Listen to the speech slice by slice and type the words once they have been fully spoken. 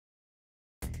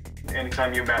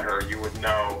anytime you met her, you would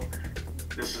know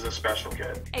this is a special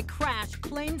kid. A crash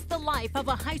claims the life of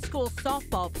a high school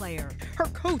softball player. Her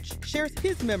coach shares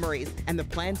his memories and the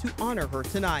plan to honor her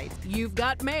tonight. You've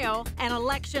got mail. An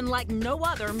election like no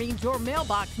other means your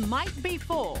mailbox might be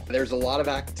full. There's a lot of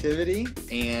activity,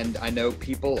 and I know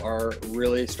people are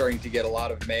really starting to get a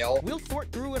lot of mail. We'll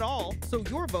sort through it all so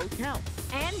your vote counts.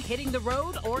 And hitting the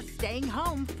road or staying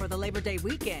home for the Labor Day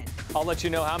weekend. I'll let you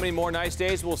know how many more nice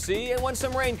days we'll see and when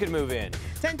some rain could move in.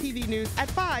 10 TV News at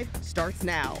 5 starts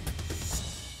now.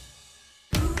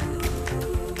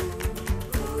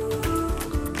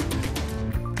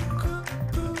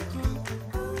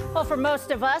 Well, for most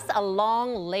of us, a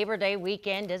long Labor Day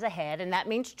weekend is ahead, and that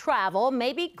means travel,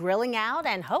 maybe grilling out,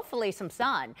 and hopefully some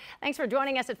sun. Thanks for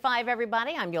joining us at 5,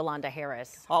 everybody. I'm Yolanda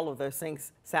Harris. All of those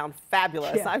things sound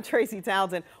fabulous. Yeah. I'm Tracy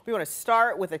Townsend. We want to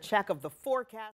start with a check of the forecast.